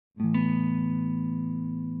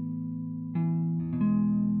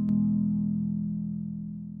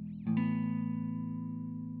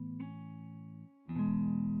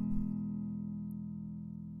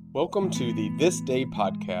Welcome to the This Day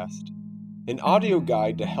podcast, an audio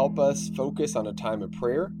guide to help us focus on a time of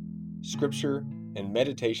prayer, scripture, and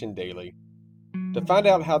meditation daily. To find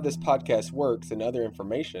out how this podcast works and other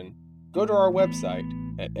information, go to our website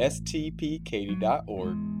at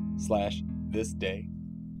stpkaty.org/thisday.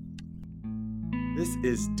 This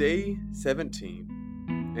is day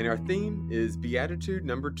 17, and our theme is Beatitude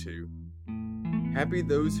number 2. Happy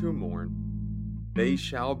those who mourn, they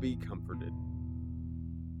shall be comforted.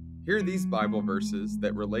 Here are these Bible verses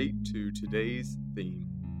that relate to today's theme.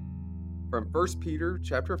 From 1 Peter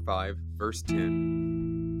chapter 5, verse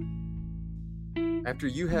 10. After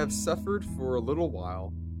you have suffered for a little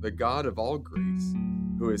while, the God of all grace,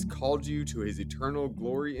 who has called you to his eternal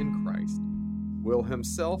glory in Christ, will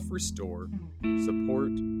himself restore,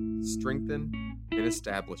 support, strengthen, and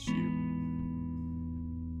establish you.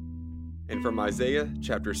 And from Isaiah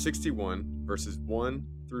chapter 61, verses 1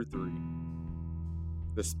 through 3.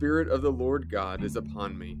 The Spirit of the Lord God is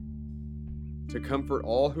upon me, to comfort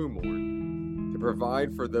all who mourn, to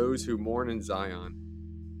provide for those who mourn in Zion,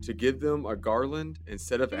 to give them a garland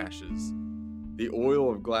instead of ashes, the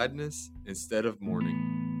oil of gladness instead of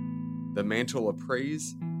mourning, the mantle of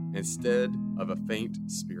praise instead of a faint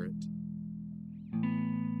spirit.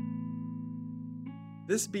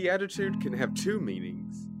 This beatitude can have two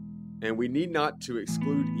meanings, and we need not to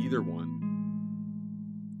exclude either one.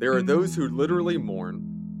 There are those who literally mourn.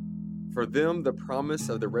 For them, the promise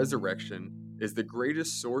of the resurrection is the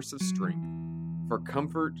greatest source of strength, for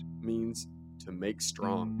comfort means to make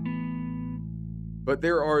strong. But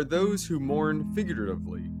there are those who mourn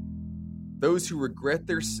figuratively, those who regret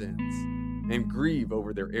their sins and grieve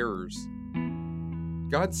over their errors.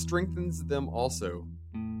 God strengthens them also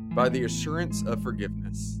by the assurance of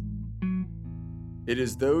forgiveness. It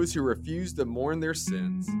is those who refuse to mourn their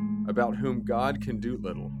sins about whom God can do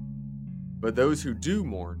little, but those who do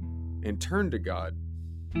mourn and turn to God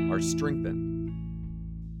are strengthened.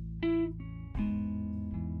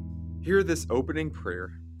 Hear this opening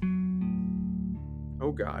prayer.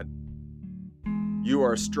 O God, you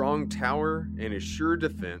are a strong tower and a sure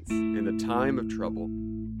defense in the time of trouble.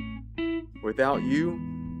 Without you,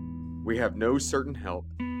 we have no certain help,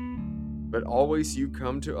 but always you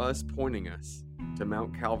come to us pointing us to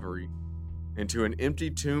Mount Calvary and to an empty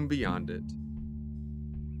tomb beyond it.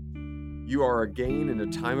 You are a gain in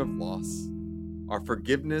a time of loss, our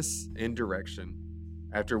forgiveness and direction,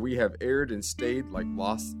 after we have erred and stayed like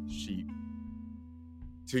lost sheep.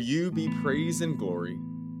 To you be praise and glory,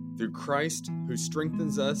 through Christ who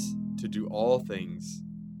strengthens us to do all things.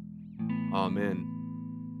 Amen.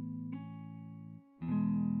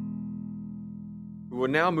 We will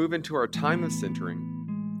now move into our time of centering,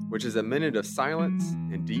 which is a minute of silence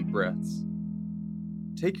and deep breaths.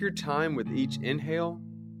 Take your time with each inhale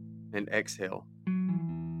and exhale.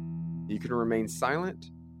 You can remain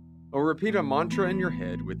silent or repeat a mantra in your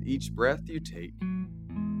head with each breath you take.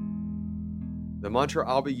 The mantra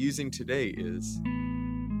I'll be using today is,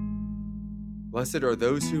 Blessed are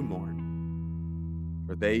those who mourn,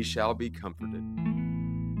 for they shall be comforted.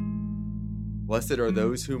 Blessed are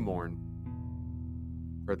those who mourn,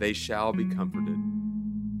 for they shall be comforted.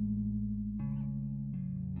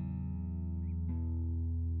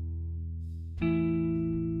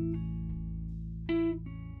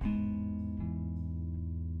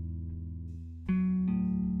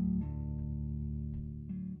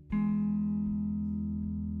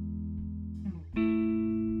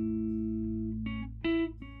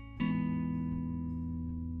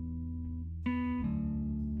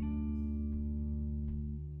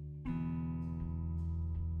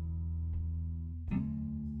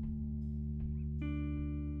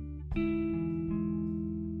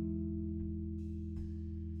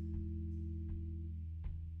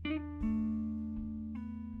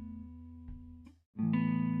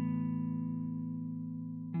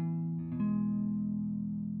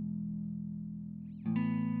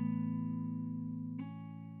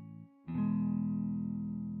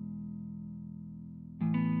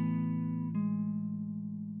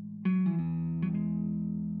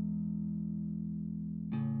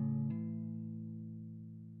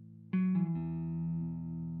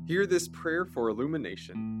 Hear this prayer for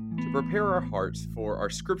illumination to prepare our hearts for our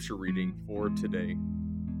scripture reading for today.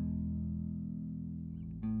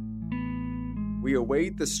 We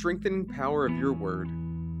await the strengthening power of your word,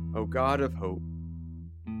 O God of hope.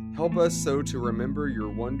 Help us so to remember your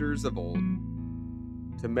wonders of old,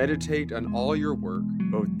 to meditate on all your work,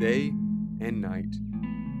 both day and night,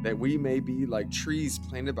 that we may be like trees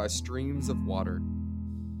planted by streams of water,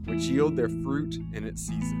 which yield their fruit in its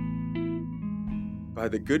season. By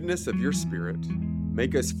the goodness of your Spirit,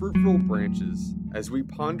 Make us fruitful branches as we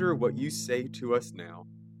ponder what you say to us now,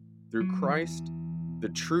 through Christ, the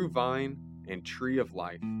true vine and tree of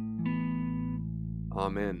life.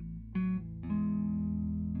 Amen.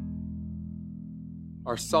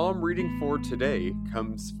 Our psalm reading for today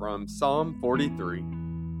comes from Psalm 43.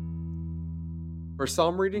 For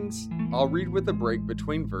psalm readings, I'll read with a break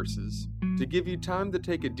between verses to give you time to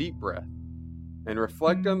take a deep breath and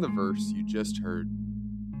reflect on the verse you just heard.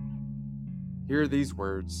 Hear these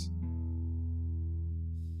words.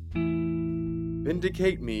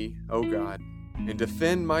 Vindicate me, O God, and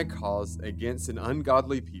defend my cause against an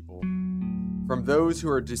ungodly people. From those who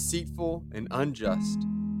are deceitful and unjust,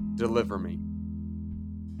 deliver me.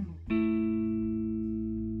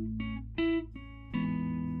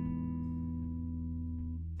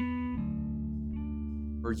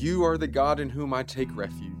 For you are the God in whom I take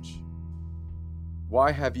refuge.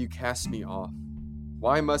 Why have you cast me off?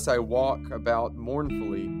 Why must I walk about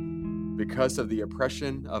mournfully because of the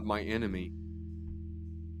oppression of my enemy?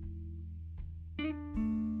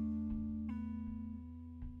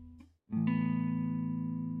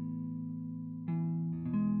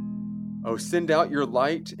 Oh, send out your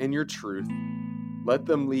light and your truth. Let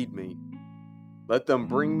them lead me. Let them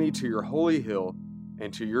bring me to your holy hill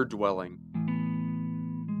and to your dwelling.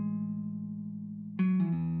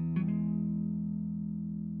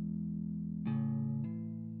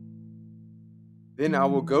 Then I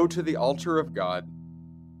will go to the altar of God,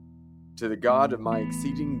 to the God of my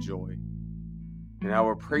exceeding joy, and I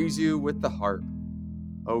will praise you with the harp,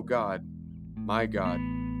 O God, my God.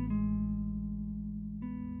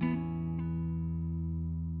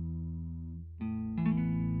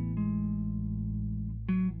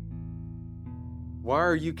 Why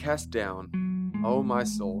are you cast down, O my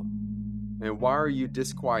soul, and why are you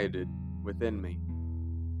disquieted within me?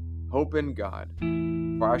 Hope in God,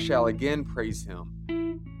 for I shall again praise him,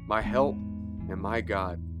 my help and my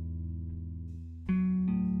God.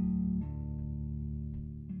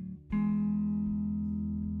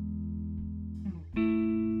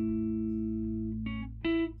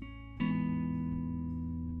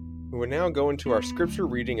 We will now go into our scripture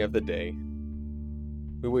reading of the day.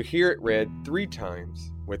 We will hear it read 3 times,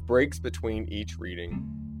 with breaks between each reading.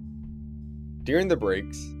 During the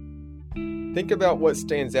breaks, think about what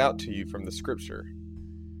stands out to you from the scripture.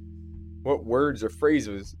 What words or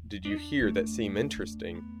phrases did you hear that seem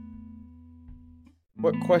interesting?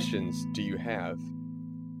 What questions do you have?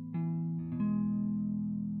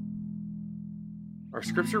 Our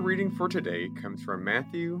scripture reading for today comes from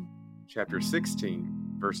Matthew chapter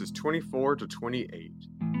 16, verses 24 to 28,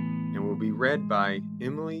 and will be read by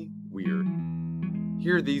Emily Weir.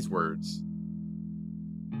 Hear these words.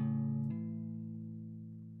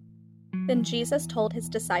 Then Jesus told his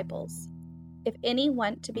disciples, "If any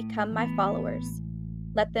want to become my followers,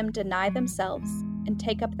 let them deny themselves and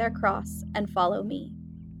take up their cross and follow me.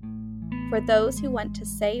 For those who want to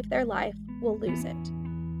save their life will lose it,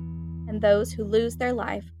 and those who lose their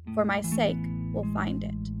life for my sake will find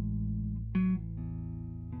it.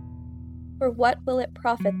 For what will it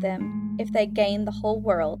profit them if they gain the whole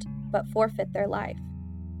world but forfeit their life?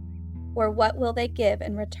 Or what will they give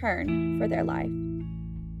in return for their life?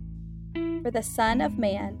 For the Son of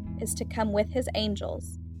Man is to come with his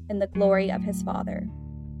angels in the glory of his Father,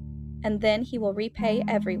 and then he will repay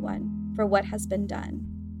everyone for what has been done.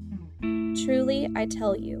 Truly, I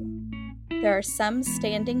tell you, there are some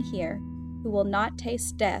standing here who will not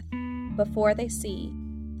taste death before they see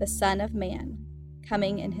the Son of Man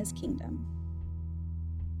coming in his kingdom."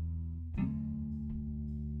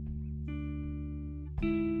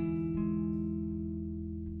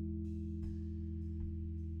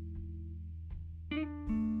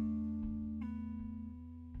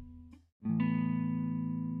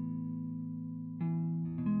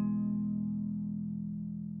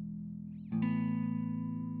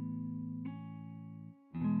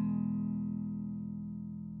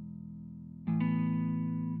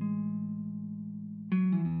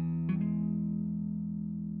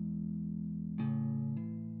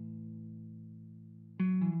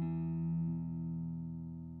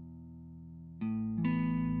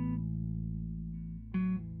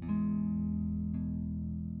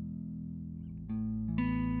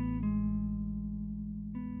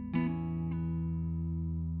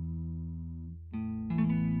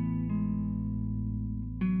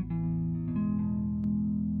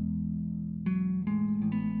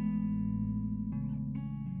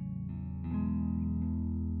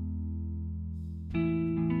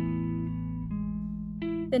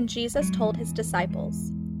 Then Jesus told his disciples,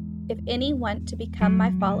 "If any want to become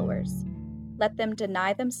my followers, let them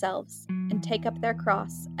deny themselves and take up their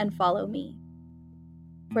cross and follow me.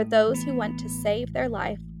 For those who want to save their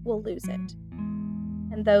life will lose it,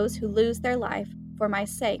 and those who lose their life for my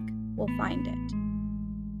sake will find it.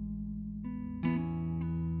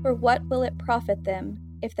 For what will it profit them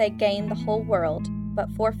if they gain the whole world but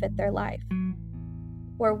forfeit their life?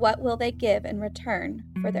 Or what will they give in return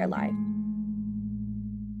for their life?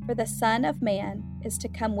 For the Son of Man is to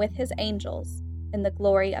come with his angels in the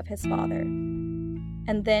glory of his Father,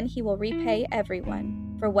 and then he will repay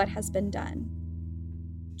everyone for what has been done.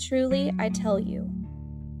 Truly, I tell you,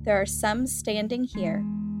 there are some standing here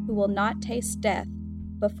who will not taste death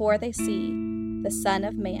before they see the Son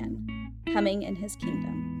of Man coming in his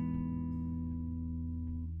kingdom.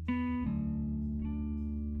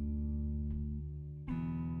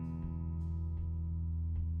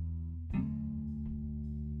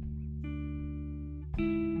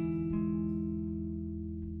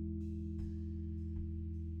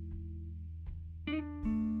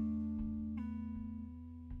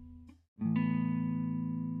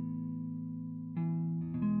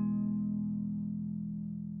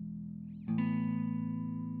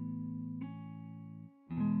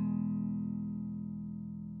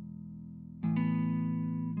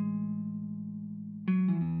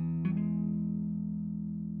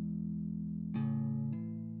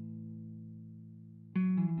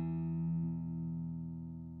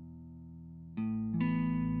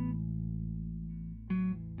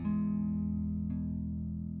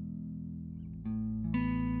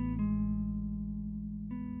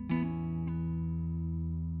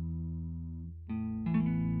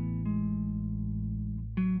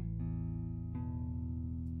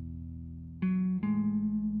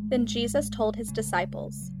 Then Jesus told his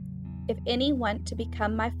disciples, "If any want to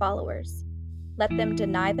become my followers, let them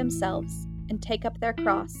deny themselves and take up their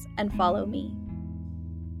cross and follow me.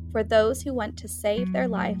 For those who want to save their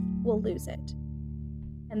life will lose it,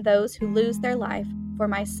 and those who lose their life for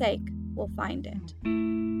my sake will find it.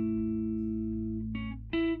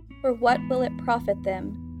 For what will it profit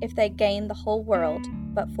them if they gain the whole world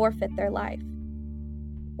but forfeit their life?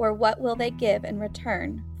 Or what will they give in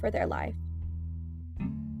return for their life?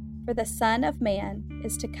 For the Son of Man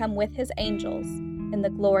is to come with his angels in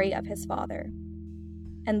the glory of his Father,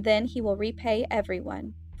 and then he will repay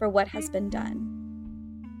everyone for what has been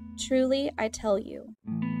done. Truly, I tell you,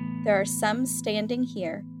 there are some standing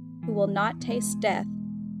here who will not taste death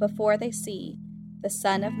before they see the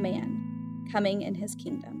Son of Man coming in his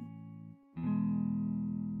kingdom."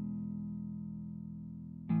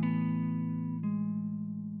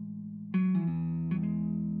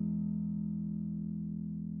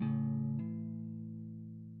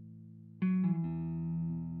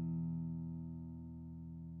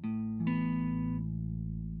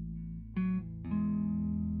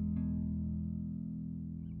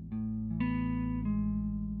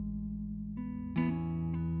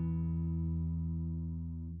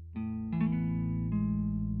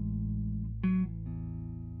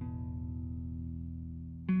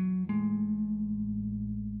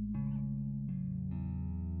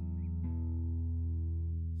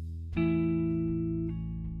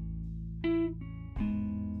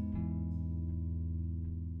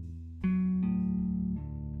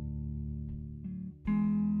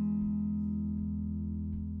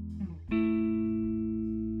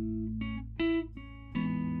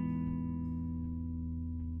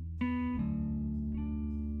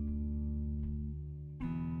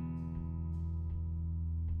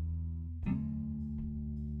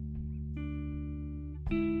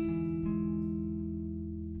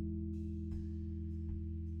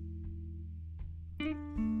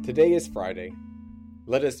 Today is Friday.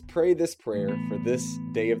 Let us pray this prayer for this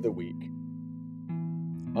day of the week.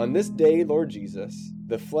 On this day, Lord Jesus,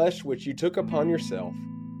 the flesh which you took upon yourself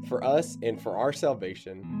for us and for our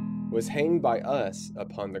salvation was hanged by us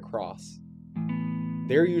upon the cross.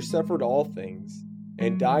 There you suffered all things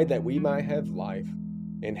and died that we might have life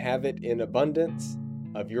and have it in abundance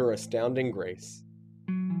of your astounding grace.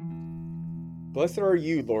 Blessed are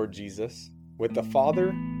you, Lord Jesus, with the Father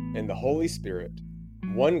and the Holy Spirit,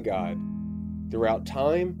 one God, throughout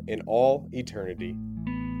time and all eternity.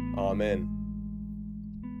 Amen.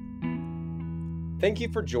 Thank you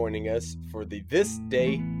for joining us for the This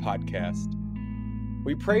Day podcast.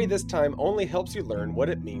 We pray this time only helps you learn what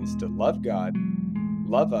it means to love God,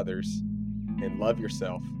 love others, and love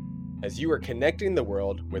yourself as you are connecting the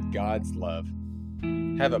world with God's love.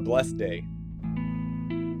 Have a blessed day.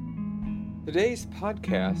 Today's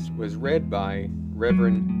podcast was read by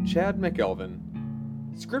Reverend Chad McElvin.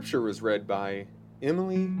 Scripture was read by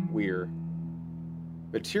Emily Weir.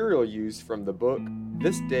 Material used from the book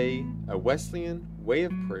This Day, A Wesleyan Way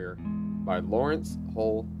of Prayer by Lawrence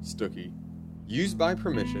Hull Stuckey. Used by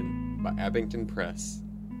permission by Abington Press.